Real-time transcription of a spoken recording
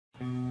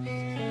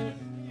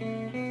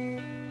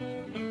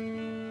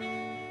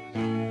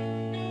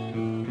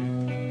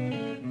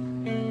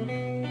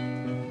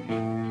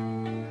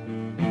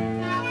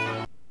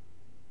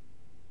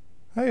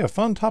a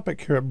fun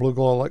topic here at Blue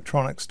Glow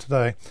Electronics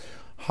today.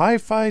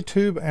 Hi-Fi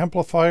tube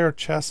amplifier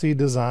chassis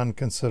design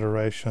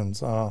considerations.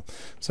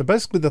 So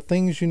basically the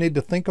things you need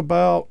to think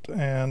about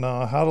and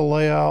how to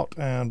lay out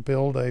and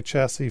build a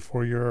chassis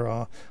for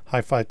your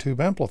hi-fi tube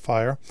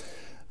amplifier.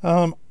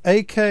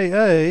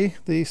 AKA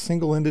the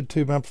single-ended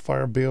tube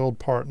amplifier build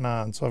part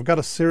 9. So I've got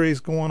a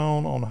series going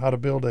on how to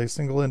build a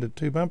single-ended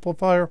tube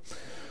amplifier.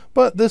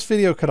 But this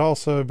video could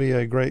also be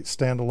a great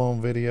standalone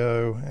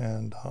video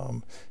and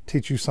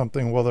teach you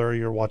something whether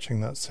you're watching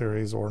that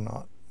series or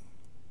not.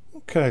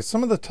 Okay,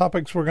 some of the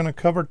topics we're going to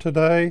cover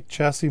today: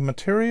 chassis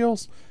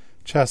materials,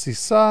 chassis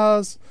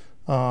size,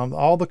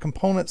 all the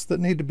components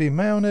that need to be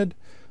mounted,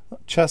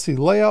 chassis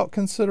layout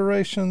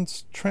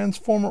considerations,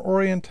 transformer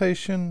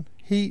orientation,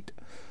 heat,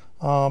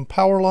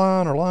 power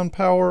line or line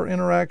power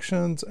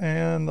interactions,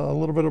 and a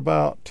little bit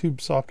about tube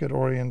socket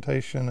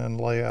orientation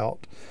and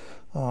layout.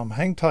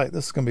 Hang tight,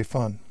 this is going to be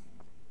fun.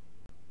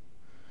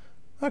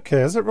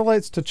 Okay, as it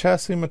relates to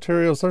chassis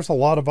materials, there's a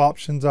lot of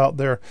options out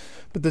there,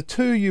 but the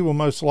two you will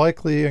most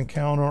likely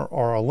encounter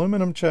are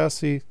aluminum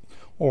chassis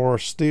or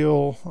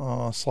steel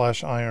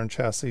 / iron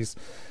chassis.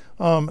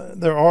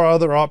 There are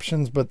other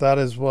options, but that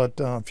is what,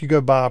 if you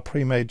go buy a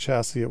pre-made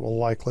chassis, it will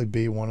likely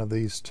be one of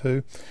these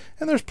two.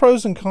 And there's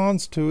pros and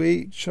cons to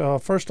each.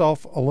 First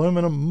off,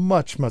 aluminum,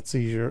 much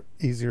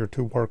easier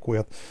to work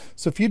with.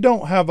 So if you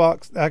don't have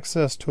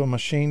access to a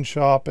machine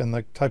shop and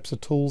the types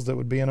of tools that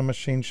would be in a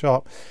machine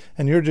shop,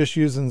 and you're just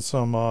using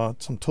some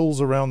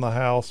tools around the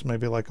house,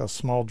 maybe like a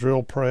small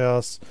drill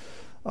press,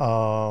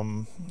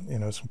 some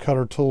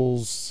cutter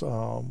tools,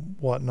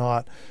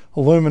 whatnot,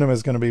 aluminum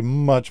is going to be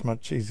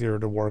much easier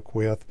to work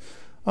with.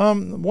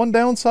 One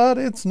downside,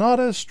 it's not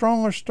as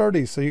strong or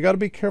sturdy, so you got to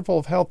be careful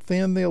of how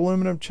thin the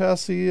aluminum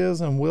chassis is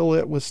and will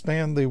it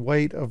withstand the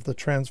weight of the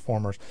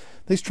transformers.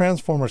 These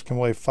transformers can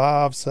weigh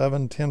 5,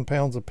 7, 10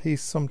 pounds a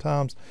piece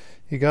sometimes.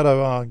 You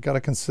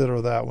gotta consider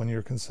that when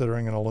you're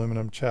considering an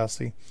aluminum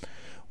chassis.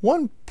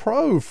 One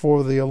pro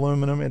for the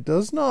aluminum, it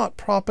does not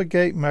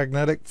propagate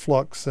magnetic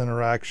flux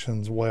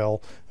interactions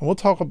well, and we'll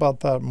talk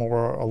about that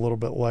more a little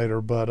bit later,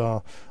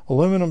 but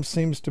aluminum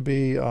seems to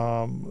be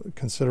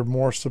considered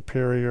more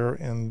superior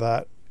in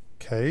that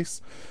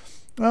case.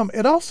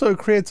 It also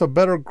creates a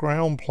better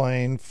ground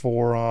plane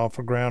for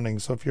grounding.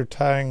 So if you're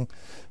tying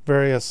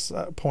various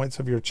points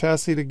of your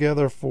chassis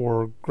together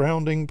for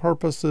grounding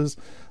purposes,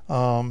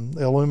 the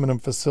aluminum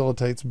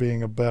facilitates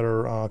being a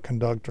better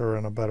conductor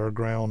and a better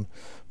ground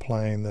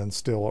plane than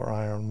steel or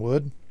iron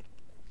would.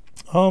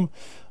 Over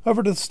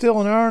to the steel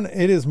and iron,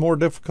 it is more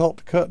difficult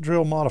to cut,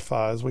 drill,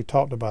 modify, as we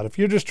talked about. If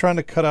you're just trying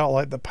to cut out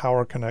like the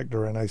power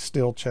connector in a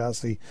steel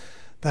chassis,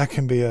 that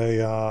can be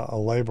a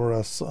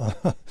laborious,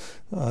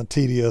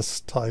 tedious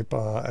type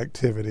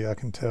activity, I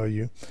can tell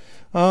you.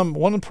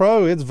 One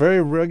pro, it's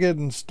very rigid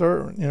and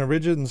sturdy.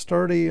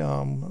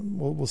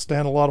 Will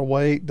stand a lot of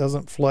weight,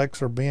 doesn't flex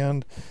or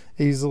bend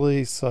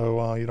easily,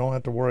 so you don't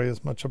have to worry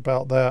as much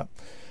about that.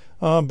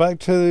 Back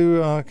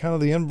to kind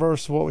of the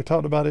inverse of what we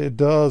talked about, it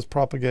does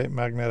propagate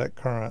magnetic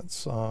currents,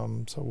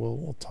 so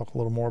we'll talk a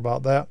little more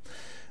about that.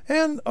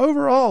 And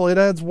overall, it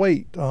adds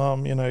weight.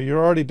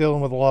 You're already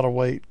dealing with a lot of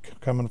weight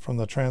coming from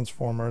the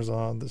transformers.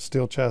 The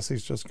steel chassis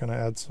is just going to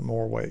add some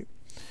more weight.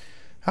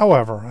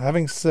 However,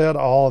 having said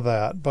all of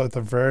that, both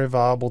are very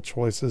viable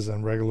choices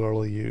and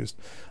regularly used.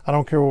 I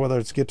don't care whether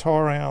it's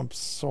guitar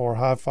amps or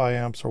hi-fi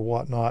amps or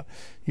whatnot.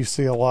 You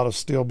see a lot of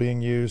steel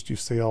being used. You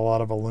see a lot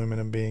of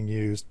aluminum being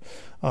used.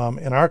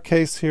 In our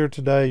case here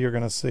today, you're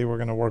going to see we're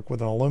going to work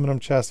with an aluminum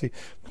chassis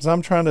because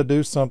I'm trying to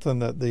do something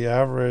that the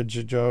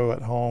average Joe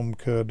at home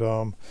could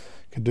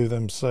do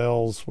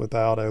themselves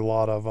without a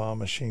lot of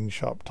machine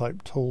shop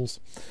type tools.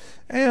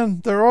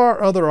 And there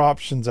are other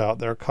options out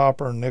there: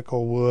 copper,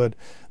 nickel, wood.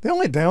 The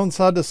only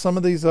downside to some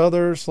of these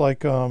others, like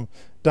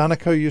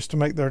Dynaco used to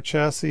make their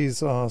chassis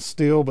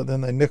steel, but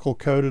then they nickel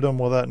coated them.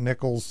 Well, that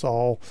nickel's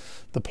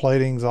the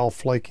plating's all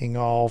flaking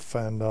off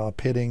and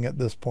pitting at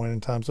this point in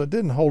time, so it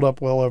didn't hold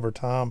up well over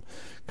time.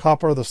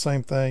 Copper, the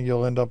same thing.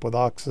 You'll end up with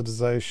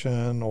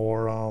oxidization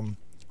or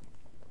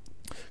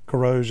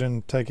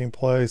corrosion taking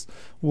place.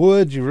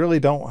 Wood, you really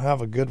don't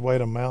have a good way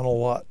to mount a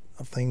lot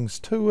of things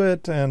to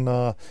it,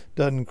 and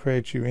doesn't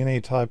create you any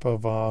type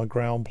of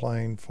ground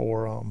plane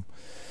for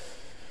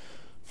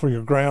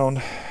your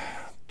ground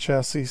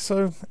chassis.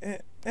 So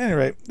at any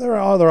rate, there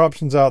are other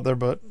options out there,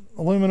 but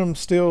aluminum,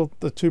 steel,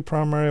 the two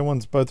primary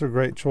ones, both are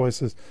great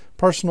choices.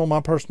 My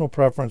personal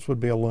preference would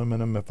be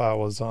aluminum if I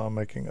was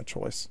making a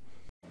choice.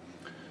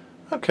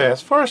 Okay,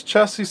 as far as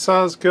chassis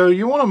size go,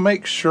 you want to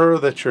make sure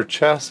that your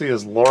chassis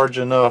is large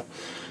enough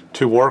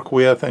to work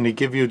with and to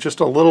give you just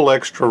a little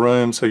extra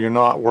room so you're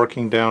not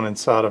working down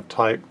inside of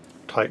tight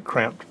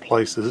cramped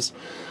places.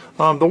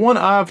 The one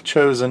I've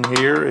chosen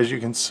here, as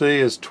you can see,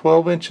 is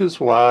 12 inches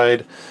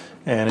wide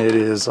and it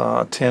is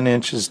 10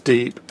 inches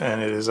deep,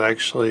 and it is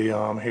actually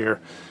here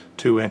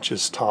 2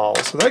 inches tall.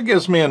 So that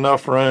gives me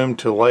enough room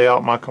to lay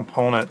out my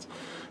components,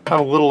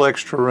 have a little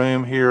extra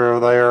room here or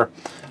there,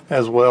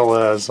 as well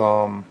as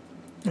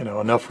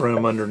enough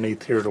room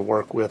underneath here to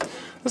work with.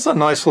 It's a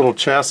nice little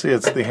chassis.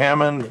 It's the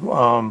Hammond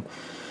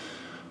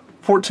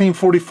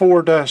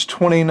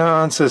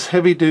 1444-29 says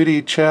heavy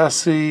duty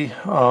chassis,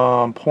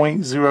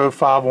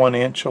 0.051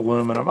 inch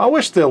aluminum. I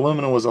wish the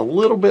aluminum was a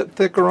little bit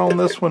thicker on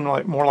this one,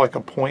 like more like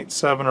a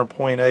 0.7 or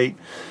 0.8,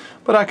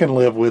 but I can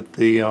live with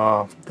the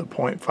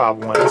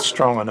 0.51. It's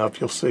strong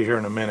enough, you'll see here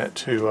in a minute,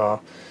 to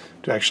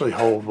actually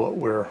hold what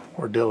we're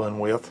dealing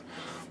with.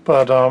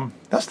 But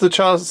that's the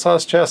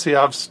size chassis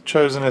I've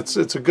chosen. It's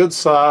a good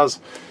size.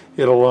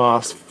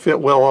 It'll fit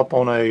well up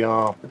on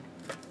a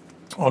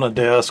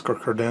desk or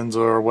credenza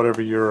or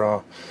whatever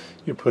you're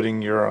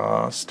putting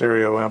your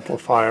stereo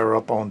amplifier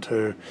up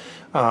onto.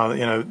 You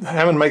know,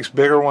 Hammond makes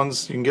bigger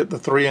ones. You can get the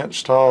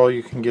 3-inch tall.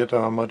 You can get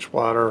much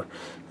wider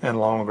and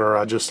longer.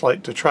 I just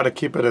like to try to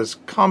keep it as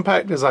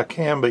compact as I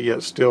can, but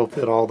yet still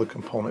fit all the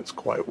components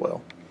quite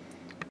well.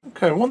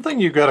 Okay, one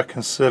thing you've got to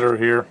consider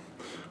here,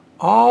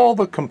 all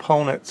the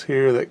components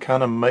here that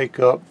kind of make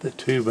up the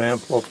tube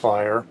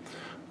amplifier,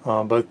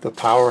 both the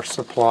power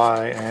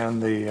supply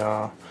and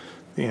the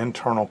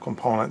internal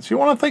components. You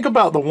want to think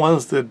about the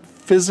ones that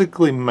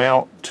physically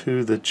mount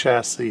to the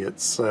chassis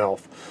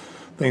itself.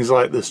 Things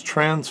like this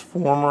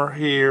transformer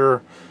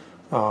here,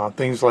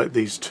 things like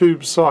these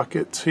tube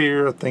sockets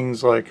here,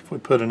 things like if we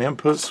put an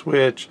input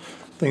switch,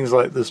 things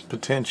like this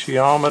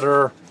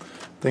potentiometer,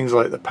 things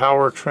like the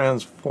power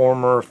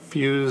transformer,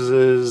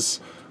 fuses,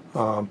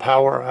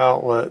 power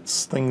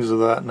outlets, things of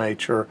that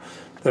nature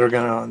that are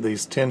going to,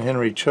 these 10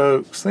 Henry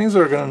chokes, things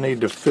that are going to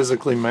need to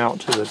physically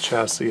mount to the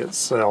chassis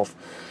itself.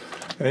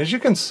 And as you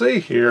can see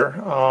here,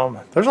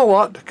 there's a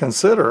lot to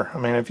consider. I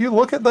mean, if you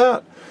look at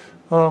that,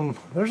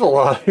 there's a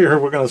lot here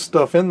we're going to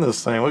stuff in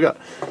this thing. We got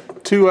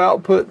 2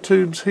 output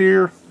tubes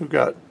here. We've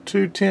got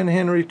 2 10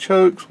 Henry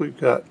chokes. We've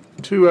got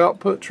 2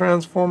 output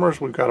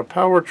transformers. We've got a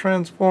power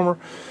transformer.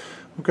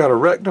 We've got a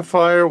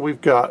rectifier.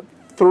 We've got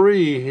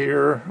 3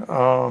 here,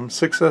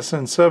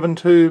 6SN7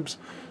 tubes,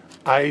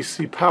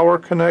 IAC power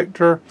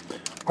connector,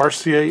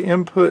 RCA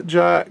input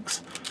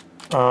jacks,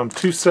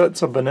 2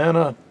 sets of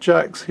banana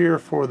jacks here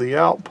for the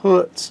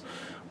outputs.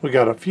 We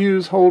got a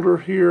fuse holder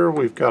here.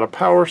 We've got a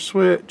power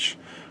switch.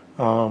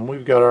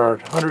 We've got our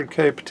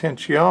 100K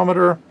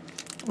potentiometer.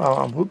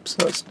 Oops,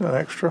 that's an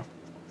extra.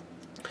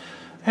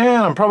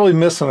 And I'm probably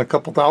missing a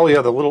couple. Oh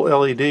yeah, the little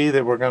LED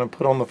that we're going to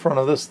put on the front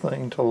of this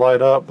thing to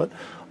light up. But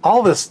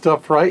all this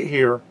stuff right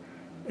here,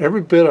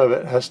 every bit of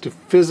it has to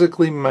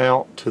physically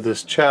mount to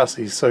this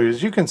chassis. So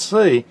as you can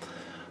see,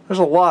 there's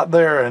a lot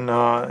there,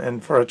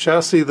 and for a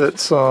chassis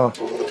that's,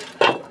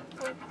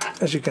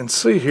 as you can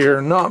see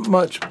here, not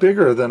much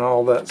bigger than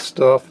all that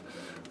stuff,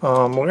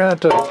 we're going to have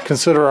to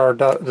consider our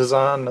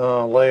design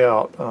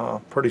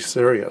layout pretty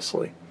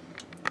seriously.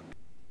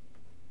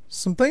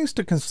 Some things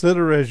to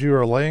consider as you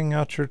are laying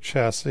out your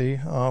chassis.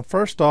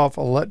 First off,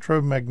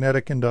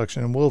 electromagnetic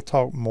induction, and we'll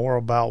talk more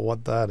about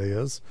what that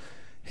is.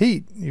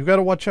 Heat. You've got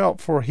to watch out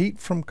for heat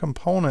from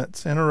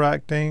components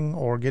interacting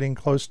or getting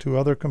close to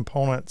other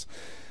components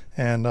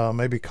and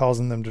maybe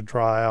causing them to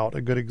dry out.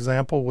 A good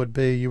example would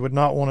be you would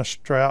not want to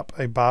strap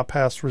a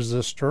bypass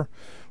resistor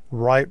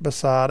right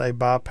beside a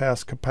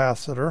bypass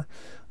capacitor.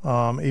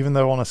 Even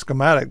though on a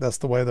schematic that's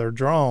the way they're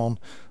drawn,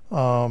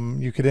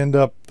 you could end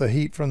up, the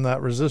heat from that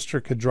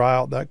resistor could dry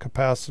out that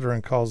capacitor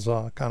and cause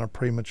kind of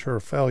premature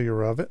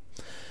failure of it.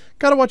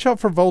 Got to watch out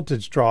for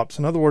voltage drops.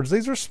 In other words,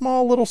 these are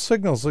small little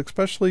signals,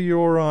 especially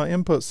your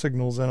input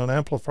signals in an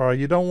amplifier.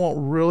 You don't want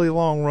really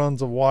long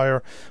runs of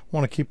wire.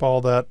 Want to keep all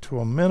that to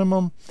a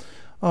minimum.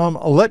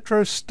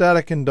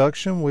 Electrostatic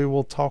induction we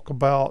will talk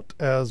about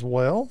as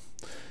well.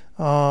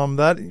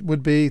 That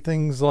would be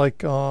things like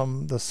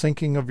the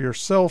syncing of your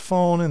cell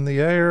phone in the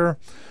air,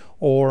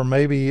 or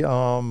maybe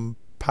the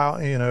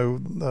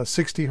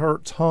 60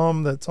 hertz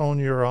hum that's on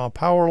your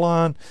power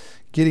line,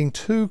 getting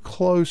too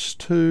close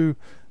to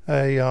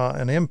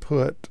an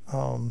input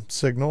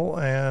signal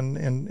and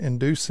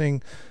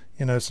inducing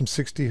some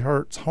 60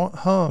 hertz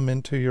hum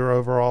into your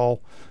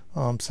overall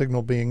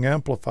signal being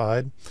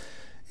amplified.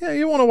 Yeah,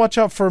 you want to watch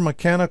out for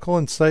mechanical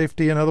and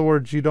safety. In other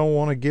words, you don't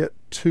want to get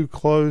too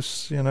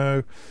close,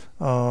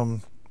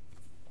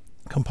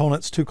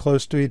 components too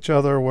close to each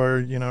other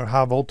where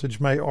high voltage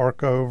may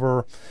arc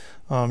over.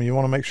 You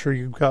want to make sure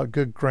you've got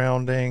good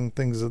grounding,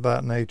 things of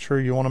that nature.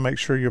 You want to make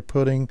sure you're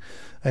putting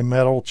a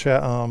metal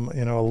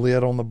a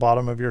lid on the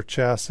bottom of your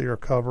chassis or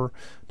cover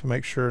to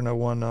make sure no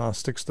one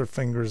sticks their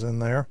fingers in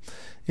there.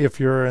 If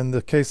you're, in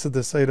the case of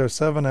this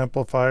 807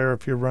 amplifier,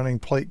 if you're running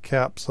plate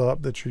caps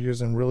up, that you're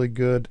using really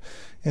good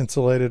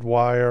insulated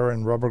wire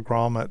and rubber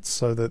grommets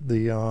so that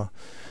the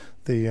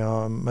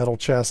metal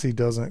chassis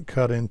doesn't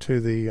cut into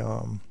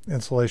the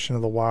insulation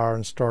of the wire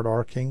and start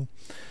arcing.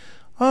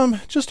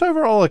 Just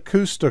overall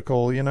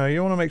acoustical, you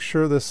want to make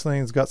sure this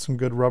thing's got some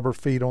good rubber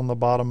feet on the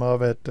bottom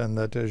of it, and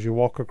that as you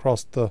walk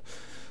across the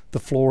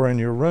floor in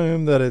your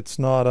room, that it's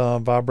not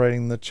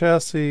vibrating the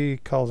chassis,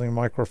 causing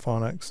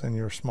microphonics in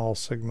your small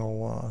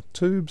signal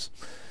tubes.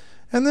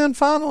 And then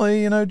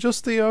finally,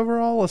 just the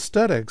overall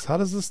aesthetics. How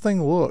does this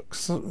thing look?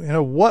 So,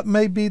 what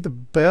may be the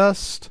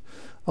best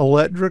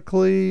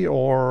electrically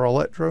or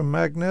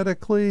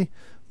electromagnetically,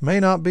 may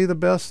not be the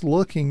best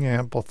looking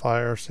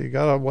amplifier, so you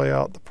got to weigh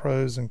out the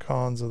pros and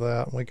cons of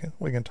that. And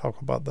we can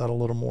talk about that a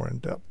little more in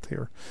depth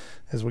here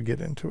as we get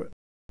into it.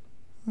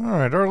 All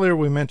right, earlier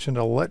we mentioned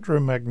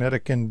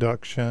electromagnetic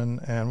induction,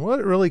 and what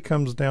it really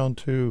comes down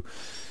to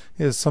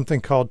is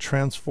something called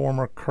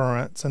transformer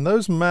currents, and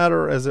those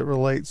matter as it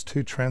relates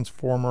to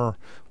transformer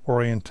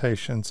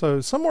orientation.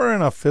 So somewhere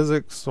in a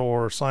physics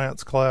or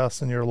science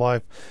class in your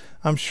life,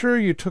 I'm sure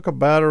you took a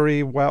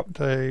battery, wrapped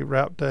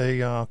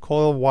a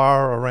coil of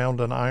wire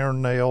around an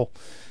iron nail,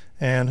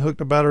 and hooked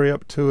a battery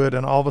up to it,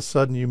 and all of a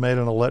sudden you made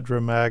an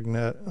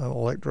electromagnet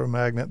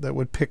that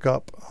would pick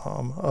up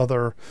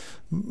other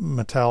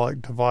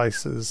metallic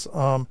devices.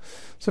 So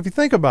if you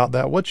think about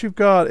that, what you've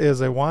got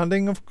is a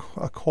winding of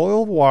a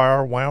coil of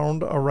wire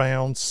wound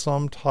around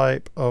some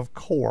type of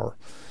core.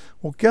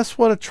 Well, guess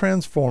what a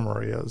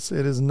transformer is?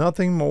 It is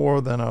nothing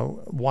more than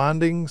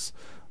windings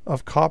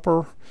of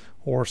copper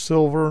or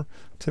silver,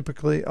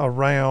 typically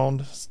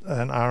around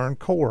an iron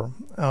core.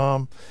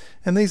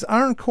 And these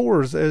iron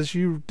cores, as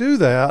you do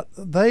that,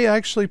 they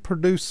actually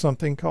produce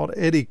something called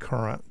eddy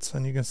currents.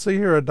 And you can see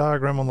here a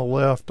diagram on the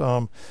left.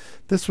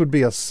 This would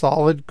be a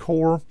solid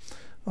core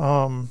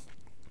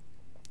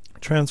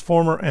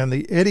transformer, and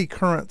the eddy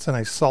currents in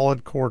a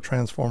solid core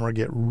transformer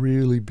get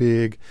really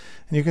big.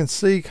 And you can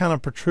see kind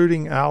of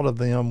protruding out of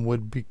them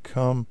would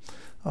become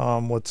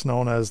what's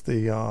known as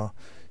the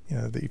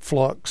the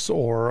flux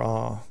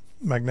or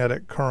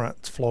magnetic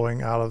currents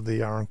flowing out of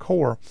the iron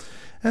core.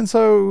 And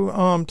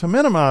so to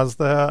minimize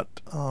that,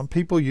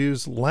 people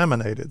use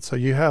laminated. So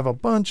you have a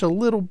bunch of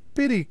little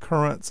bitty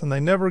currents, and they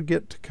never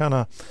get to kind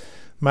of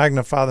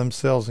magnify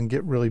themselves and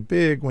get really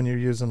big when you're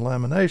using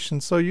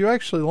lamination. So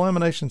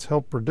laminations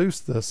help reduce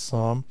this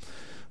some,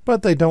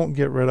 but they don't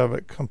get rid of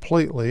it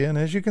completely. And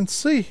as you can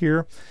see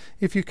here,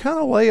 if you kind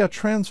of lay a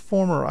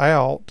transformer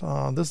out,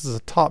 this is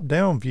a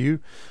top-down view,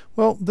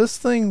 well, this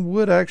thing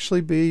would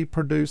actually be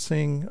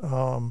producing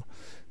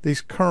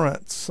these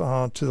currents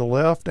to the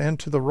left and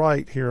to the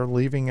right here,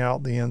 leaving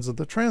out the ends of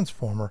the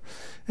transformer.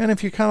 And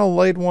if you kind of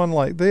laid one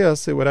like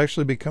this, it would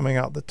actually be coming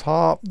out the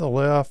top, the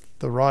left,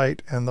 the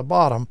right, and the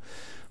bottom.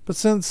 But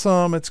since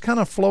it's kind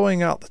of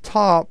flowing out the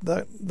top,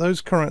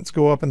 those currents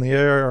go up in the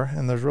air,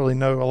 and there's really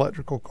no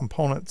electrical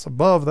components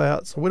above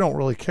that, so we don't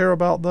really care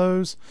about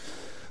those.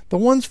 The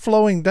ones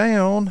flowing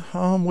down,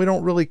 we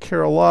don't really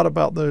care a lot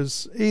about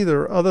those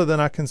either, other than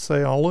I can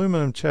say an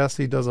aluminum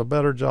chassis does a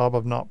better job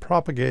of not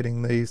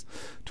propagating these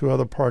to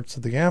other parts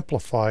of the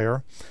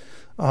amplifier.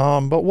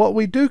 But what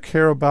we do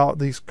care about,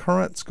 these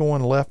currents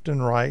going left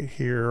and right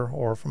here,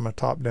 or from a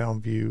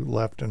top-down view,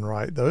 left and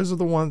right. Those are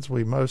the ones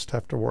we most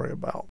have to worry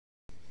about.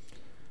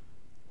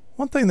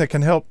 One thing that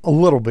can help a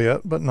little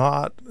bit, but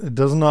it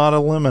does not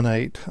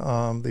eliminate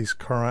these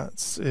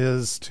currents,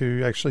 is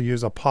to actually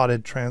use a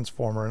potted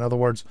transformer. In other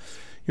words,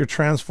 your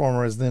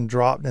transformer is then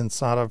dropped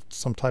inside of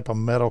some type of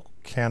metal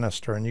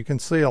canister. And you can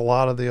see a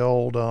lot of the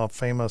old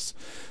famous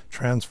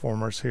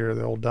transformers here,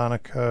 the old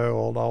Dynaco,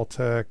 old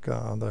Altec,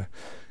 the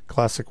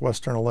classic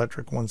Western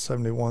Electric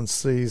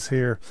 171Cs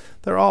here.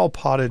 They're all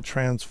potted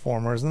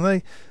transformers, and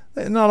they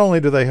not only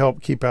do they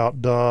help keep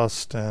out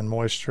dust and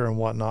moisture and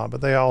whatnot,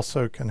 but they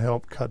also can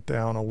help cut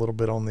down a little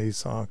bit on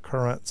these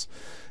currents.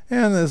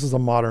 And this is a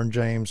modern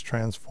James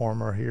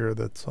transformer here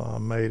that's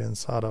made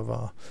inside of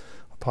a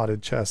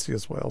potted chassis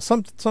as well.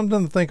 Something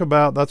to think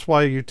about. That's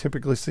why you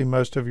typically see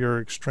most of your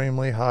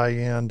extremely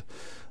high-end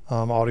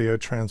audio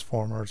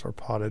transformers are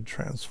potted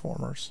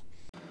transformers.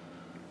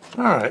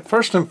 All right,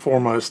 first and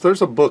foremost,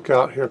 there's a book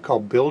out here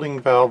called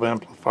Building Valve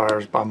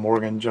Amplifiers by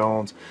Morgan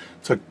Jones.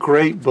 It's a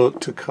great book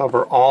to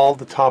cover all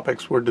the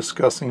topics we're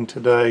discussing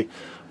today,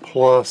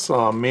 plus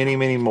many,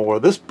 many more.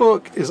 This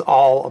book is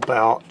all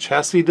about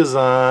chassis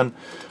design,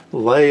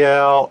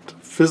 layout,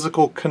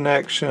 physical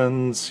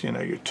connections,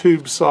 your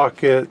tube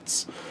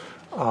sockets,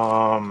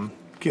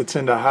 gets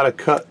into how to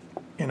cut,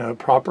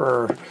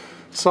 proper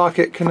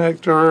socket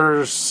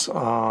connectors,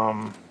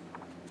 on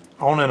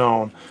and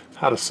on.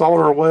 How to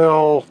solder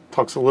well,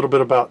 talks a little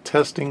bit about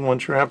testing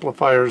once your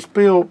amplifier is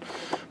built.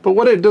 But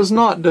what it does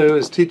not do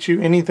is teach you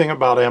anything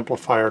about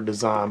amplifier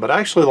design. But I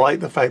actually like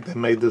the fact they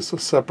made this a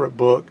separate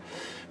book.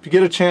 If you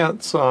get a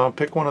chance,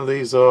 pick one of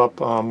these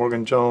up.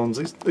 Morgan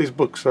Jones, these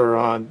books are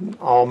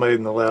all made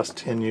in the last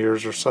 10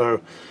 years or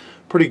so.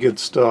 Pretty good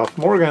stuff.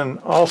 Morgan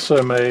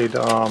also made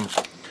a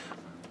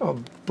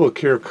book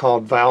here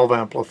called Valve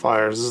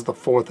Amplifiers. This is the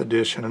 4th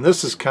edition, and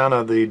this is kind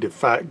of the de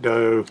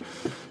facto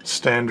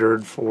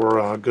standard for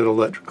a good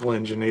electrical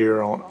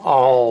engineer on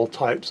all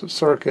types of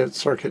circuits,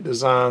 circuit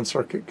design,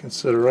 circuit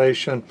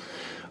consideration.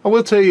 I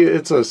will tell you,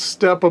 it's a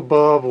step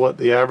above what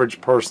the average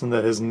person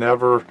that has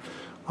never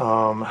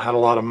had a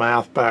lot of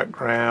math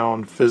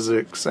background,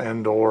 physics,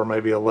 and or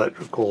maybe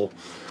electrical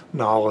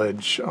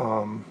knowledge.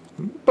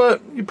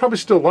 But you probably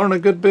still learn a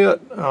good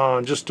bit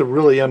just to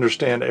really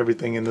understand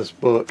everything in this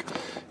book.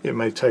 It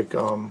may take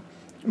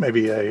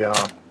maybe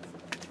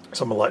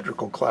some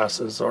electrical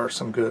classes or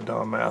some good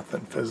math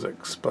and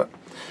physics. But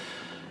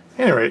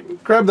Anyway,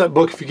 grab that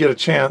book if you get a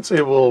chance.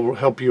 It will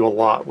help you a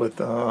lot with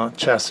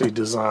chassis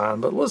design.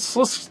 But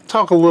let's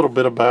talk a little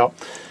bit about,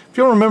 if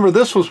you'll remember,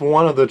 this was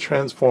one of the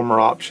transformer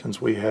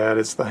options we had.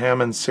 It's the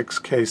Hammond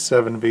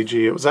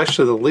 6K7VG. It was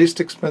actually the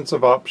least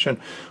expensive option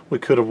we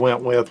could have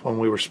went with when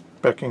we were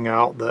speccing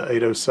out the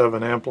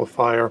 807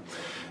 amplifier.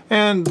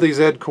 And these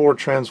EdCore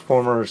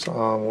transformers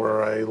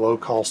were a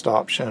low-cost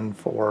option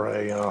for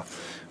a,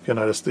 if you'll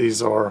notice,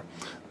 these are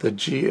the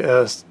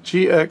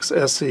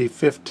GXSE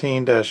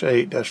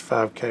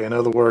 15-8-5K. In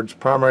other words,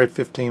 primary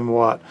 15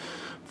 watt,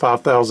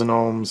 5,000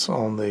 ohms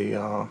on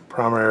the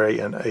primary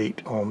and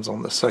 8 ohms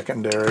on the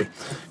secondary.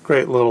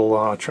 Great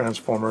little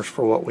transformers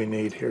for what we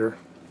need here.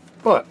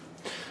 But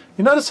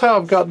you notice how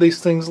I've got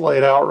these things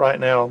laid out right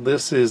now?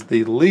 This is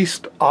the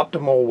least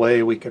optimal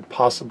way we could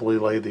possibly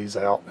lay these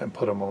out and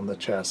put them on the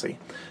chassis.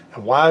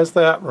 And why is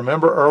that?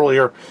 Remember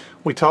earlier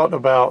we talked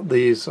about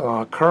these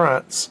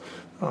currents,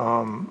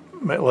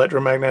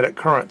 electromagnetic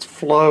currents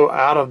flow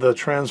out of the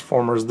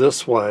transformers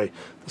this way.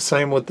 The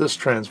same with this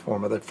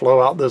transformer. They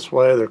flow out this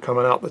way. They're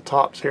coming out the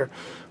tops here.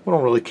 We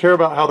don't really care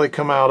about how they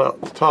come out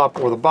at the top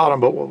or the bottom,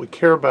 but what we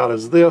care about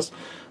is this,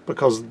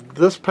 because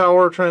this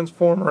power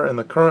transformer and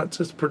the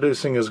currents it's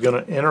producing is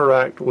going to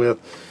interact with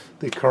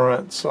the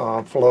currents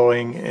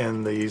flowing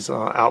in these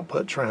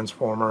output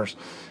transformers,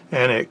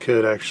 and it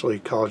could actually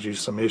cause you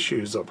some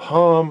issues of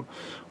hum.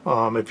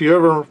 If you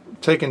ever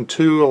taken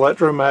two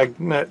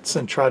electromagnets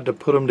and tried to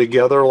put them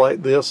together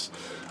like this,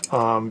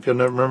 if you'll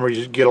remember,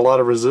 you get a lot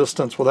of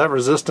resistance. Well, that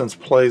resistance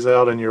plays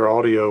out in your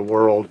audio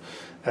world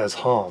as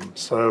hum.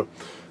 So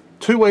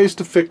two ways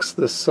to fix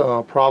this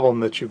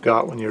problem that you've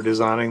got when you're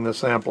designing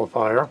this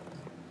amplifier.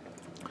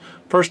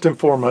 First and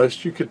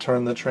foremost, you could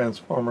turn the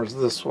transformers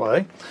this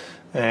way,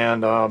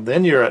 and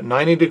then you're at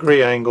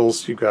 90-degree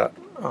angles. You've got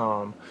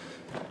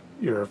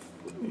your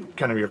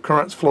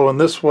currents flowing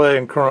this way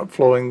and current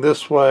flowing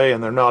this way,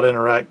 and they're not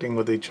interacting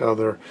with each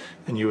other,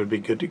 and you would be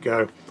good to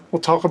go.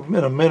 We'll talk in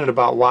a minute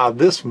about why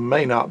this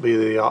may not be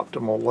the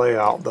optimal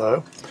layout,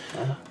 though.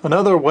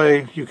 Another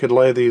way you could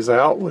lay these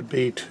out would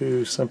be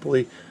to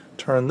simply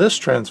turn this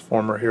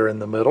transformer here in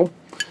the middle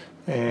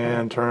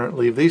and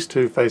leave these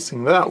two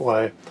facing that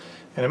way.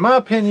 And in my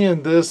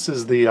opinion, this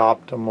is the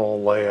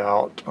optimal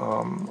layout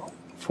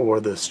for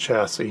this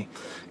chassis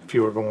if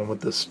you were going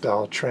with this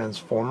style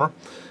transformer.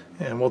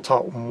 And we'll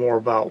talk more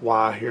about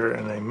why here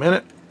in a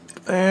minute.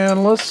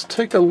 And let's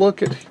take a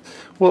look at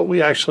what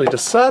we actually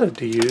decided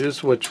to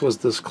use, which was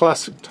this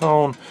Classic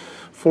Tone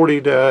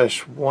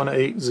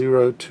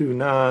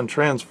 40-18029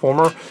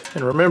 transformer.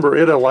 And remember,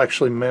 it'll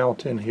actually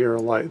mount in here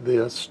like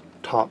this,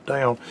 top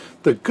down.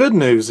 The good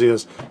news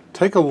is,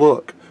 take a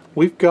look.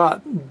 We've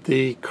got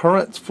the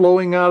currents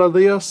flowing out of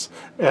this,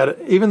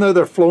 even though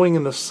they're flowing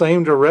in the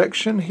same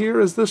direction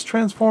here as this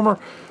transformer,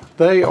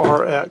 they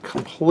are at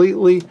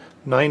completely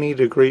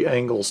 90-degree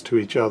angles to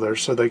each other.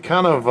 So they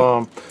kind of,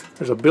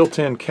 there's a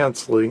built-in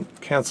canceling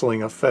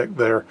effect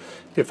there.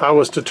 If I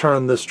was to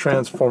turn this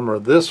transformer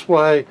this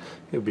way,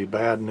 it would be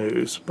bad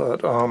news.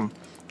 But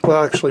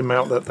we'll actually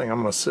mount that thing.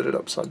 I'm going to sit it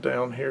upside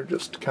down here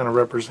just to kind of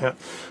represent.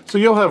 So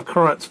you'll have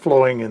currents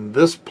flowing in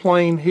this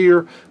plane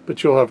here,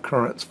 but you'll have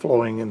currents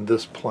flowing in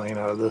this plane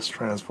out of this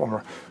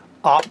transformer.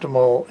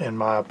 Optimal, in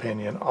my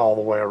opinion, all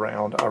the way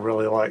around. I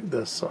really like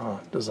this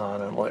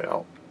design and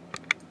layout.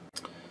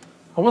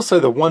 I will say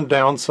the one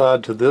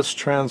downside to this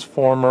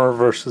transformer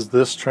versus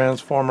this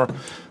transformer,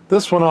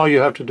 this one all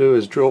you have to do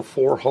is drill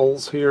 4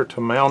 holes here to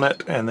mount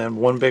it, and then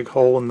one big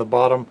hole in the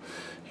bottom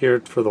here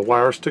for the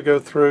wires to go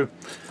through.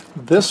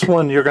 This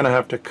one you're going to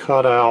have to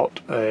cut out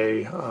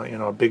a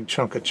a big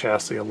chunk of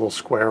chassis, a little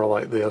square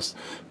like this,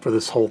 for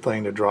this whole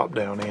thing to drop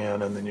down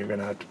in, and then you're going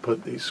to have to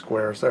put these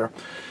squares there.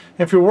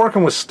 If you're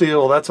working with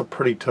steel, that's a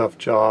pretty tough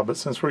job, but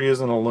since we're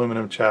using an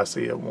aluminum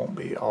chassis, it won't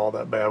be all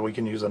that bad. We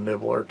can use a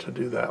nibbler to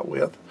do that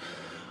with.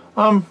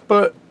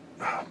 But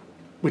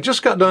we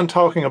just got done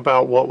talking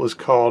about what was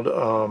called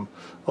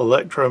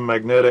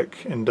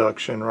electromagnetic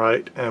induction,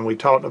 right? And we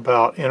talked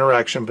about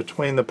interaction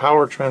between the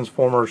power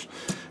transformers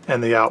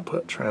and the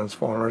output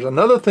transformers.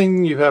 Another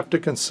thing you have to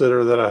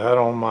consider that I had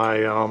on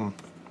my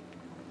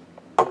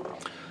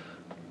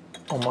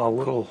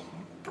little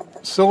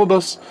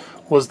syllabus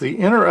was the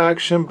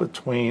interaction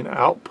between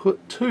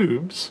output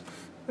tubes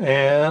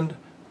and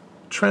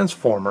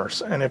transformers.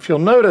 And if you'll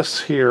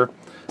notice here,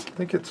 I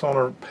think it's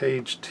on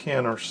page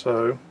 10 or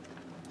so.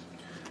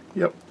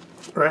 Yep,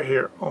 right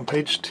here on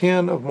page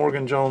 10 of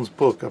Morgan Jones'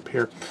 book up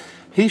here.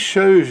 He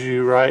shows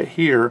you right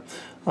here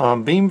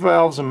beam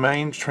valves and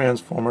mains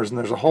transformers, and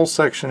there's a whole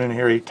section in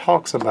here he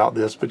talks about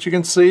this, but you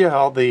can see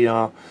how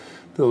the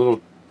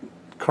little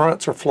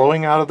currents are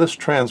flowing out of this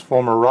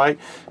transformer, right?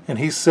 And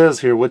he says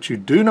here what you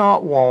do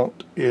not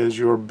want is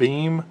your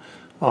beam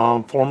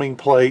forming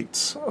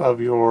plates of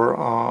your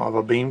of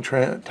a beam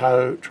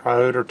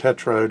triode or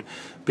tetrode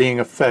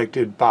being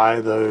affected by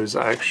those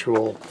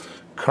actual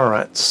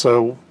currents.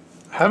 So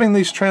having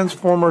these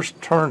transformers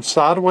turned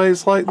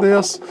sideways like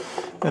this,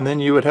 and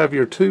then you would have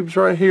your tubes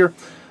right here,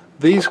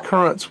 these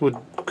currents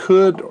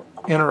could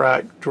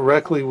interact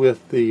directly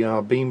with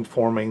the beam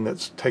forming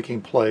that's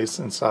taking place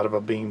inside of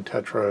a beam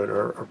tetrode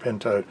or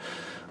pentode.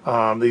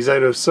 These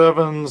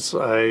 807s,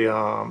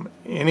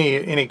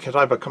 any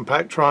type of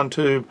compactron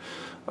tube,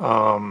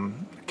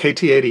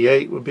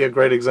 KT88 would be a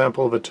great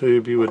example of a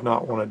tube you would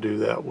not want to do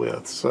that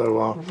with.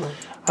 So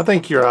I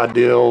think your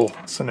ideal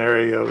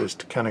scenario is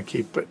to kind of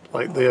keep it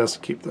like this,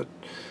 keep the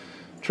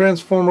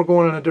transformer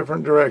going in a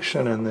different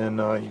direction, and then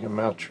you can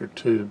mount your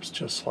tubes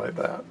just like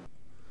that.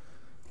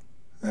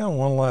 And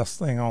one last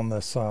thing on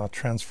this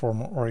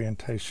transformer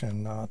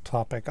orientation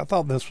topic. I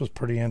thought this was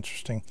pretty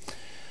interesting.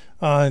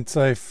 It's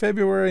a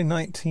February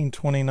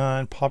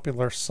 1929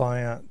 Popular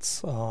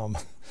Science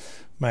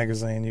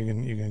magazine.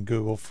 You can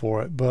Google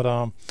for it,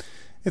 but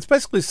it's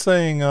basically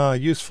saying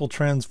useful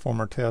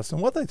transformer test.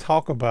 And what they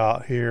talk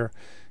about here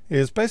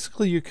is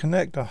basically you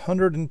connect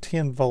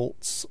 110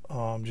 volts,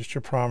 just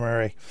your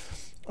primary,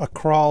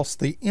 across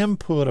the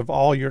input of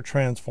all your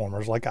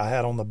transformers, like I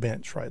had on the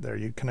bench right there.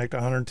 You connect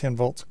 110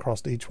 volts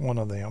across each one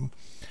of them.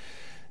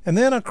 And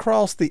then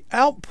across the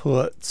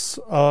outputs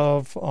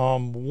of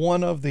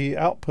one of the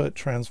output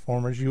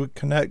transformers, you would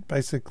connect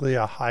basically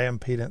a high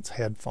impedance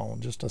headphone,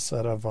 just a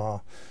set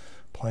of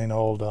plain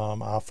old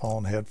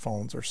iPhone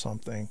headphones or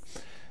something.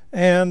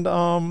 And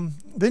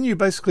then you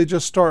basically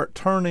just start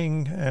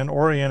turning and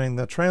orienting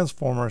the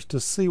transformers to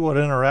see what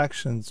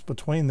interactions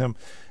between them,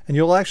 and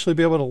you'll actually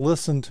be able to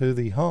listen to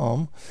the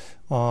hum.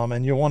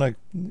 And you want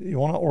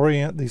to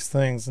orient these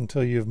things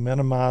until you've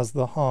minimized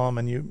the hum.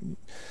 And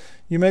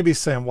you may be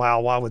saying,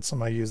 "Wow, why would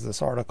somebody use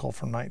this article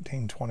from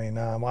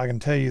 1929?" Well, I can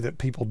tell you that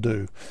people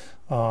do.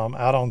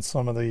 Out on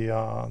some of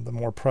the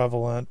more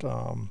prevalent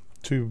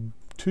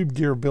tube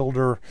gear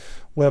builder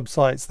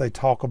websites, they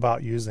talk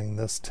about using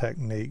this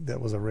technique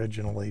that was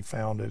originally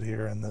founded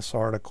here in this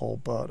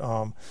article. But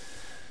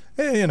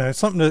you know,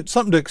 something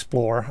to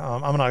explore.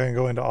 I'm not going to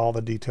go into all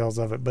the details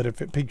of it, but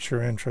if it piques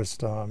your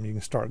interest, you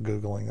can start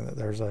Googling it.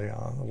 There's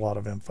a lot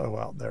of info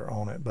out there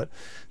on it. But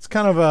it's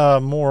kind of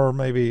a more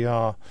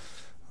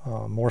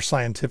more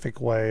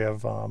scientific way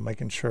of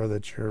making sure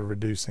that you're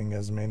reducing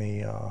as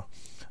many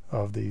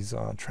of these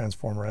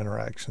transformer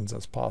interactions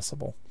as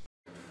possible.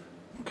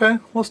 Okay,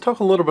 let's talk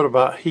a little bit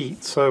about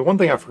heat. So one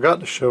thing I forgot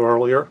to show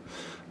earlier,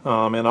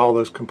 and all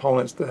those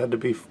components that had to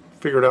be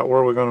figured out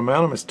where we're going to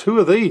mount them, is two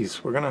of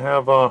these. We're going to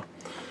have a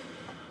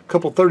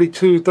couple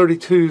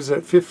 32s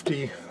at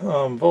 50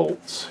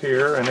 volts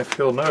here, and if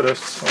you'll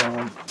notice,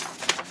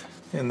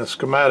 in the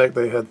schematic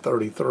they had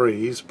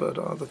 33s, but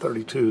the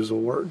 32s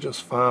will work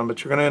just fine.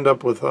 But you're going to end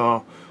up with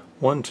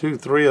 1, 2,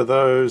 3 of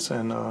those,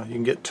 and you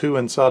can get 2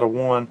 inside of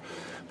one,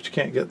 but you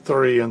can't get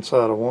 3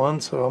 inside of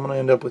one, so I'm going to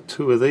end up with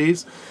 2 of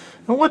these.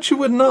 And what you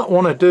would not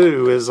want to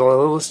do is,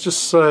 let's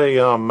just say,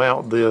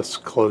 mount this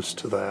close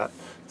to that.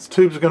 This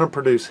tube's going to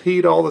produce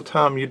heat all the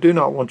time. You do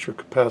not want your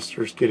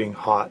capacitors getting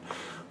hot.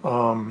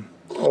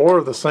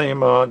 Or the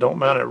same, don't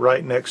mount it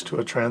right next to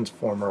a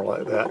transformer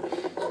like that.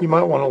 You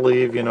might want to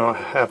leave, you know, a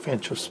 ½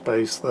 inch of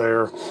space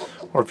there.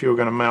 Or if you were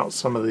going to mount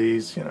some of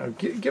these, you know,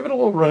 give it a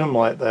little room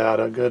like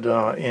that, a good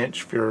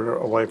inch if you're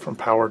away from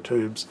power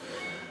tubes.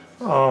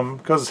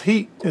 Because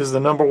heat is the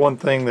 #1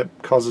 thing that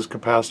causes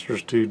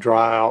capacitors to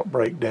dry out,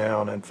 break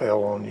down, and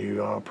fail on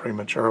you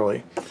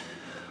prematurely.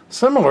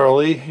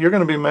 Similarly, you're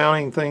going to be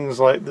mounting things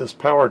like this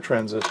power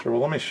transistor.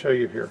 Well, let me show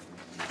you here.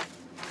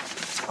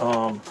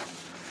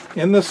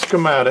 In the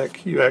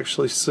schematic, you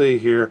actually see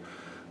here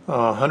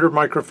 100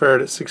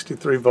 microfarad at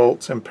 63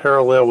 volts in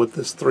parallel with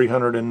this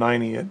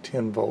 390 at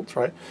 10 volts,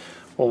 right?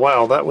 Well,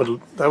 wow, that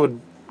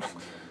would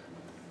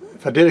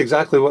if I did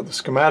exactly what the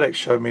schematic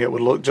showed me, it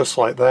would look just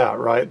like that,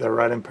 right? They're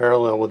right in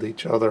parallel with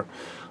each other.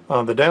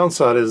 The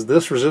downside is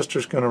this resistor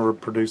is going to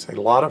produce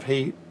a lot of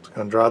heat. It's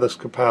going to dry this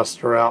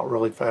capacitor out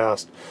really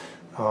fast.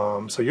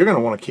 So you're going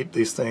to want to keep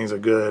these things a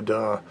good,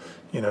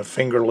 you know,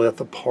 finger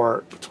length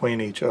apart between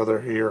each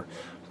other here,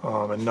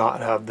 and not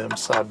have them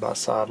side by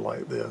side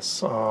like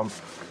this.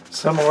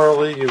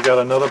 Similarly, you've got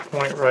another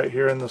point right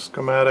here in the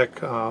schematic,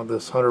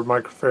 this 100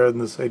 microfarad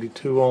and this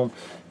 82 ohm.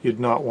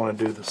 You'd not want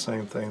to do the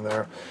same thing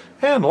there.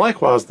 And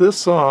likewise,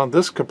 this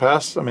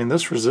capacitor, I mean,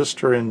 this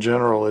resistor in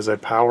general is a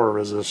power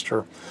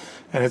resistor,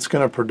 and it's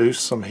going to produce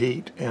some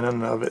heat in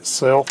and of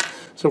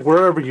itself. So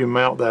wherever you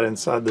mount that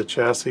inside the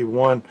chassis,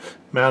 one,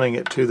 mounting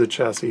it to the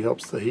chassis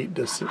helps the heat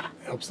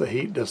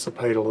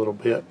dissipate a little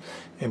bit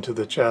into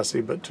the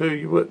chassis. But two,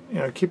 you would, you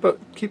know,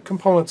 keep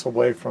components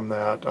away from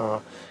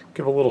that.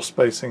 Give a little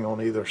spacing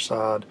on either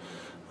side.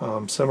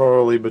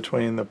 Similarly,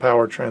 between the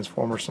power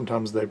transformers,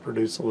 sometimes they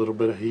produce a little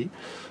bit of heat.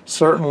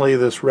 Certainly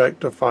this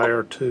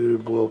rectifier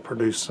tube will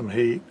produce some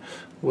heat.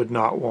 Would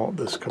not want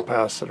this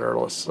capacitor,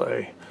 let's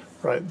say,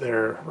 right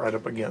there, right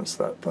up against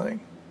that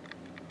thing.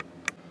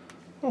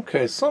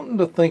 Okay, something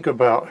to think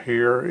about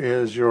here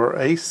is your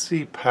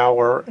AC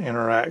power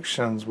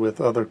interactions with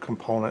other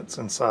components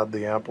inside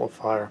the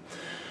amplifier.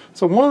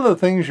 So one of the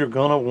things you're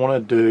going to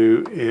want to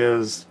do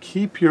is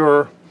keep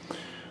your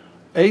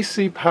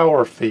AC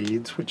power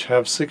feeds, which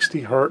have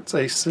 60 Hertz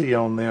AC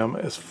on them,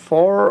 as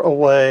far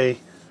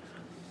away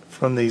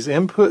from these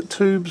input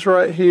tubes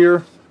right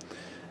here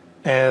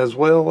as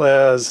well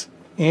as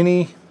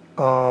any,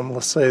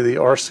 let's say the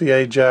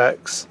RCA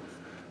jacks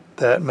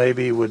that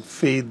maybe would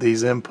feed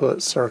these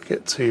input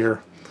circuits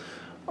here.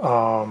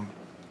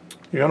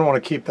 You're going to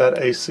want to keep that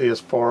AC as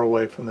far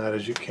away from that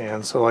as you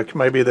can. So like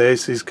maybe the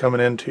AC is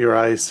coming into your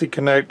IAC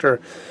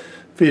connector,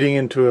 feeding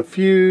into a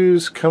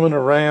fuse, coming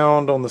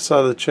around on the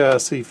side of the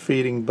chassis,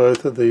 feeding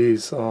both of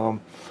these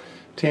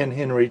 10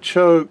 Henry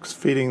chokes,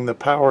 feeding the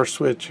power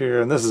switch here.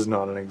 And this is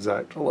not an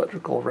exact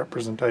electrical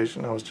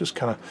representation. I was just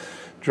kind of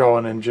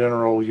drawing in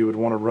general. You would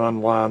want to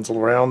run lines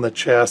around the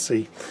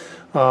chassis,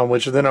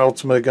 which are then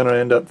ultimately going to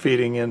end up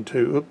feeding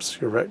into,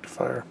 oops, your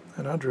rectifier.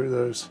 And I drew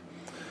those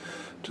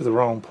to the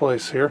wrong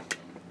place here.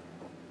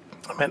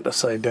 I meant to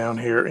say down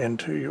here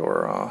into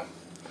your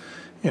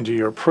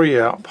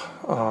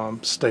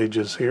preamp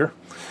stages here.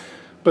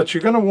 But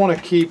you're going to want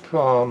to keep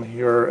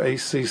your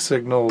AC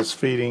signals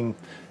feeding.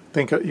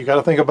 You got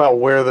to think about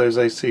where those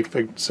AC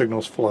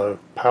signals flow.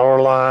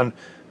 Power line,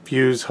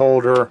 fuse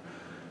holder,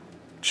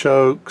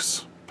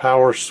 chokes,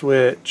 power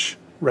switch,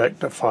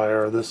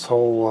 rectifier. This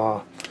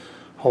whole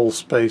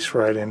space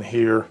right in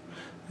here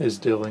is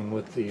dealing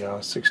with the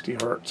 60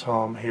 hertz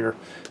hum here,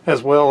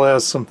 as well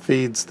as some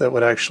feeds that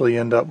would actually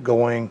end up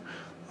going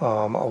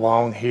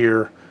along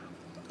here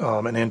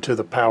and into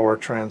the power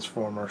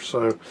transformer.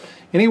 So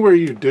anywhere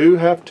you do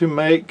have to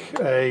make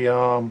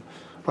a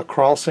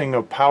crossing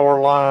of power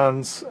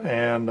lines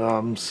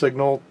and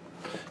signal,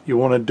 you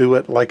want to do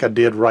it like I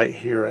did right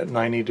here at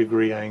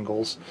 90-degree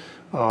angles.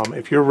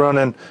 If you're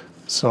running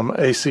some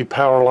AC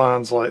power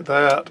lines like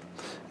that,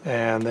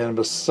 and then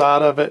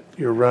beside of it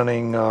you're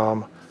running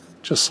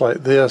just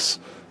like this,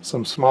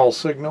 some small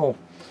signal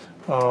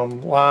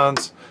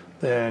lines,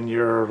 then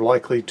you're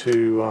likely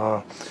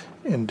to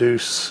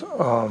induce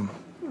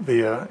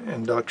via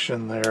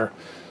induction there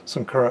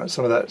some current,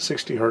 some of that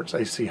 60 hertz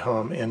AC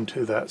hum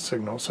into that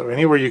signal. So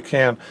anywhere you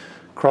can,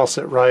 cross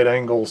at right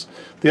angles.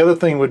 The other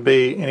thing would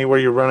be anywhere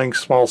you're running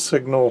small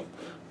signal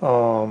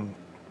lines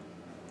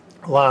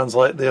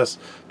like this,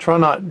 try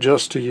not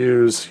just to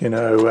use, you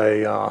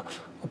know,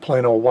 a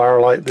plain old wire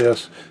like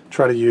this.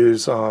 Try to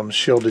use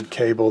shielded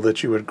cable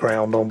that you would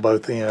ground on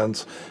both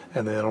ends,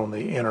 and then on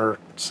the inner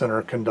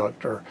center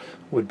conductor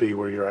would be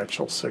where your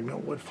actual signal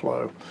would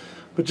flow.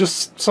 But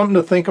just something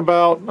to think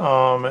about.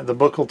 The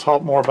book will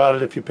talk more about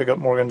it if you pick up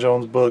Morgan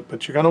Jones' book,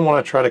 but you're going to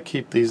want to try to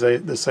keep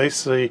this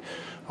AC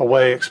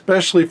away,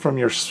 especially from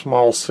your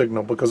small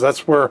signal, because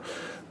that's where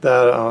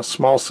that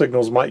small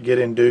signals might get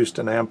induced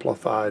and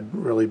amplified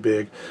really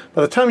big.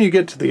 By the time you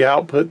get to the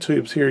output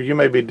tubes here, you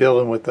may be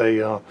dealing with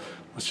a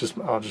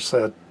I'll just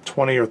say a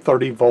 20 or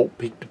 30 volt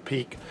peak to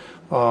peak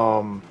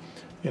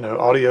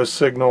audio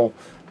signal.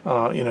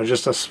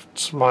 Just a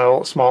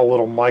small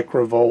little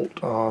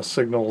microvolt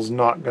signal is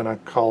not going to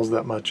cause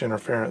that much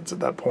interference at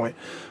that point.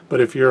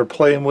 But if you're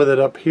playing with it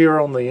up here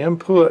on the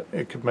input,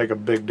 it could make a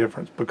big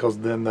difference, because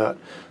then that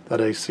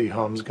AC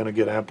hum is going to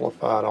get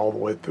amplified all the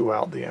way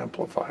throughout the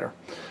amplifier.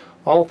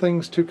 All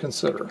things to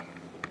consider.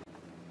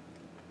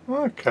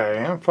 Okay,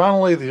 and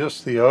finally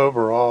just the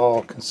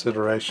overall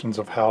considerations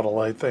of how to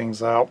lay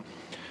things out.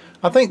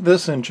 I think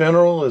this in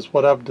general is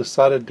what I've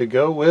decided to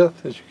go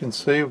with. As you can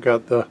see, we've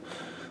got the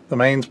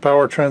mains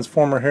power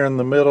transformer here in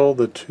the middle,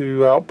 the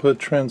two output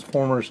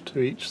transformers to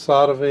each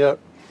side of it.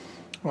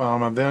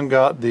 I've then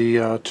got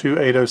the two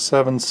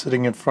 807s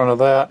sitting in front of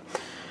that.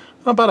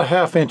 About a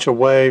 ½ inch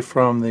away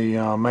from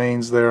the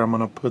mains there, I'm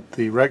going to put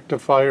the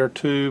rectifier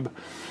tube.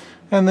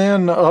 And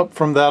then up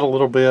from that a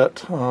little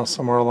bit,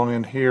 somewhere along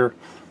in here,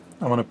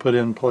 I'm going to put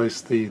in place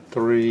the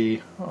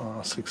three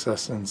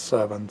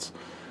 6SN7s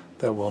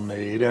that we'll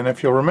need. And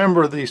if you'll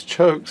remember, these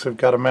chokes have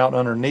got to mount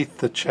underneath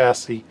the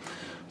chassis.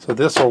 So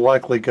this will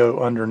likely go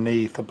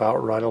underneath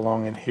about right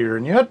along in here.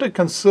 And you have to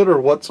consider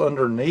what's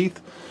underneath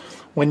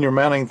when you're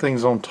mounting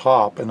things on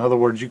top. In other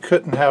words, you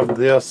couldn't have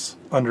this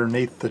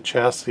underneath the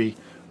chassis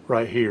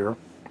right here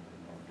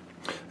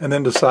and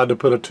then decide to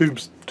put a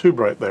tube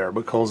right there,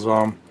 because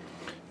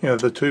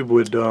the tube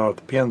would the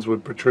pins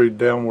would protrude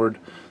downward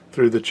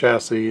through the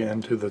chassis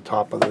and to the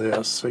top of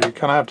this. So you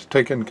kind of have to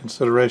take into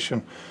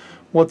consideration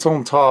what's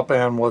on top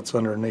and what's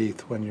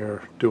underneath when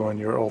you're doing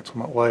your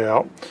ultimate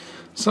layout.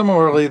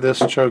 Similarly, this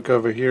choke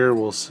over here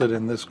will sit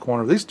in this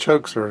corner. These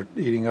chokes are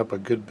eating up a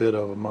good bit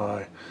of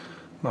my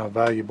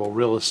valuable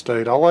real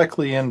estate. I'll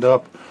likely end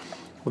up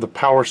with a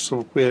power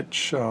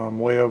switch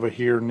way over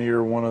here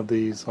near one of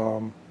these,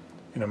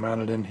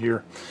 mounted in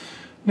here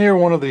near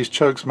one of these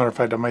chokes. Matter of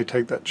fact, I may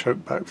take that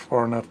choke back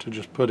far enough to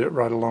just put it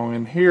right along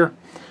in here.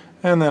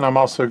 And then I'm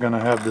also going to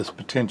have this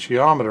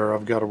potentiometer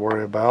I've got to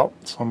worry about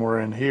somewhere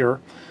in here.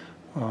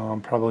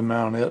 Probably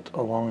mount it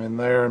along in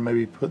there and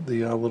maybe put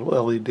the little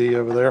LED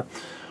over there.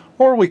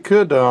 Or we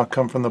could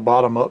come from the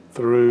bottom up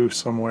through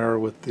somewhere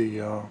with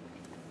the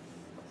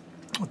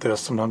with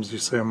this. Sometimes you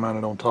see them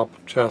mounted on top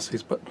of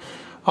chassis, but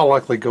I'll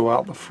likely go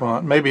out the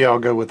front. Maybe I'll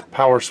go with the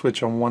power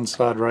switch on one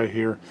side right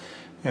here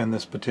and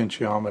this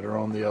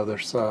potentiometer on the other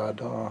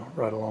side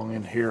right along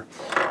in here.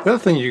 The other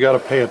thing you got to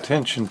pay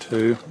attention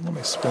to, let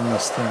me spin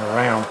this thing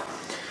around,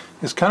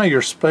 is kind of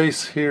your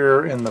space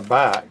here in the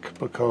back,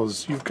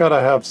 because you've got to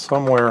have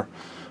somewhere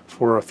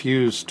for a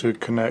fuse to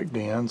connect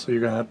in, so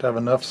you're going to have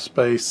enough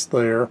space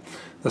there.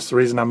 That's the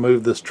reason I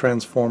moved this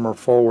transformer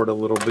forward a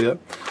little bit.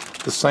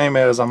 The same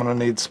as I'm going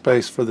to need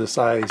space for this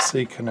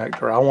IAC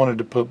connector. I wanted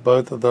to put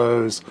both of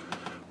those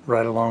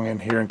right along in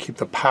here and keep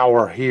the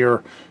power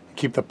here,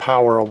 keep the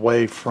power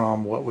away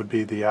from what would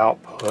be the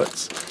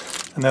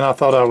outputs. And then I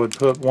thought I would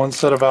put one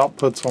set of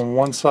outputs on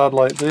one side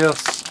like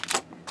this,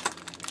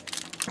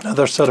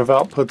 another set of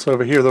outputs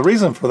over here. The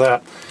reason for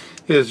that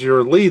is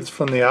your leads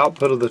from the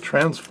output of the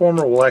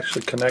transformer will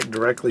actually connect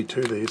directly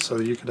to these, so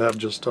you could have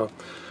just a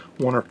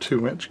 1 or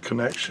 2 inch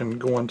connection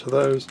going to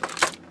those.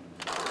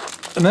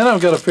 And then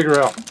I've got to figure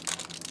out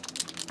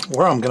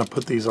where I'm going to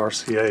put these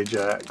RCA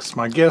jacks.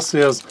 My guess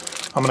is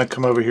I'm going to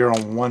come over here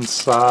on one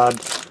side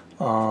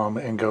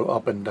and go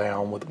up and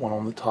down with one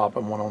on the top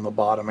and one on the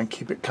bottom, and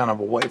keep it kind of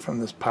away from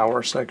this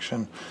power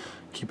section.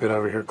 Keep it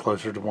over here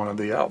closer to one of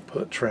the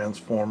output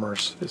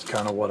transformers is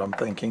kind of what I'm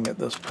thinking at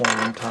this point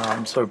in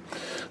time. So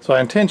I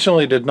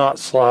intentionally did not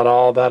slide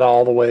all that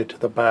all the way to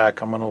the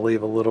back. I'm going to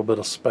leave a little bit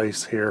of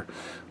space here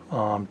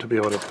to be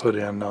able to put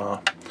in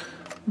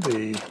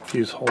the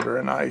fuse holder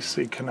and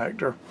IC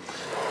connector.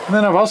 And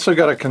then I've also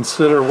got to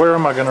consider, where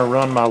am I going to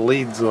run my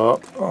leads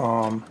up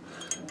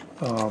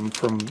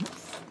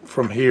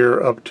from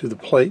here up to the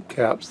plate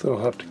caps that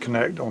will have to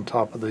connect on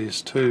top of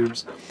these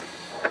tubes.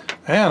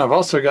 And I've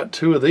also got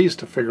 2 of these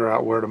to figure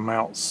out where to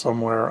mount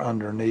somewhere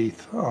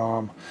underneath.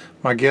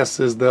 My guess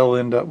is they'll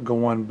end up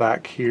going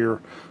back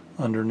here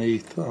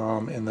underneath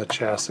in the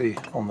chassis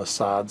on the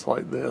sides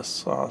like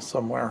this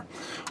somewhere.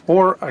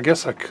 Or I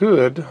guess I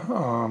could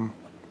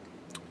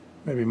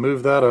maybe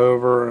move that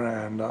over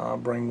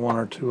and bring 1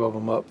 or 2 of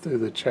them up through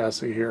the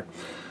chassis here.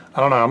 I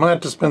don't know. I'm going to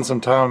have to spend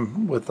some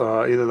time with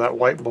either that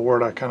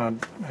whiteboard I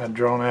kind of had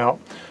drawn out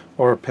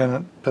or a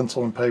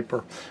pencil and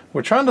paper.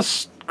 We're trying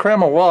to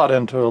cram a lot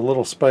into a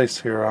little space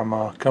here,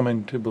 I'm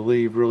coming to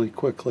believe really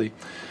quickly.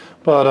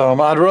 But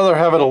I'd rather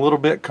have it a little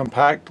bit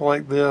compact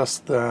like this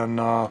than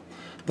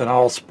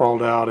all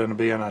sprawled out and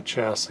being a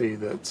chassis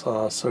that's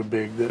so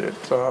big that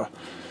it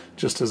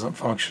just isn't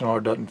functional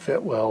or doesn't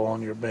fit well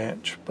on your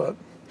bench. But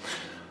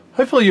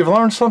hopefully you've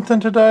learned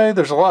something today.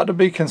 There's a lot to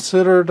be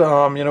considered.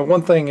 You know,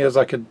 one thing is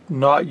I could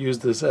not use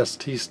this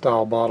ST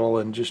style bottle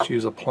and just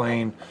use a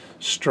plain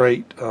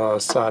straight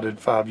sided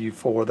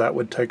 5U4. That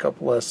would take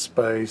up less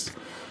space.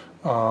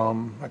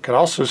 I could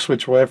also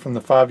switch away from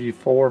the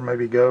 5U4,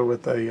 maybe go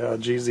with a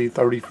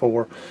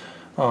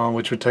GZ34,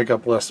 which would take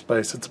up less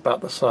space. It's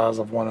about the size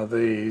of one of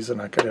these, and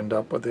I could end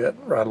up with it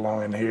right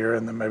along in here,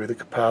 and then maybe the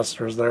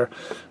capacitors there.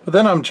 But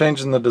then I'm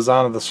changing the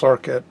design of the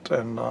circuit,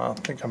 and I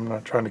think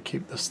I'm trying to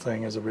keep this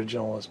thing as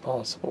original as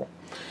possible.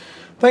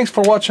 Thanks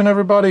for watching,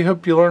 everybody.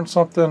 Hope you learned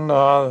something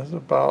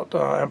about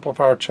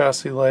amplifier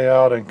chassis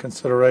layout and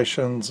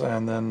considerations.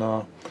 And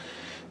then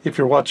if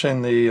you're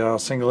watching the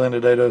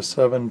single-ended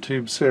 807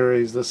 tube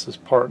series, this is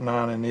part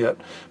 9 in it.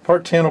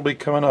 Part 10 will be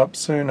coming up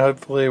soon,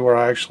 hopefully, where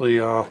I actually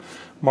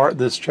mark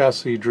this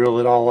chassis, drill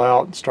it all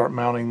out, and start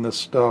mounting this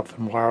stuff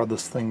and wire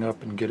this thing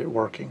up and get it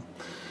working.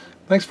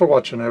 Thanks for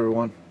watching,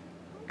 everyone.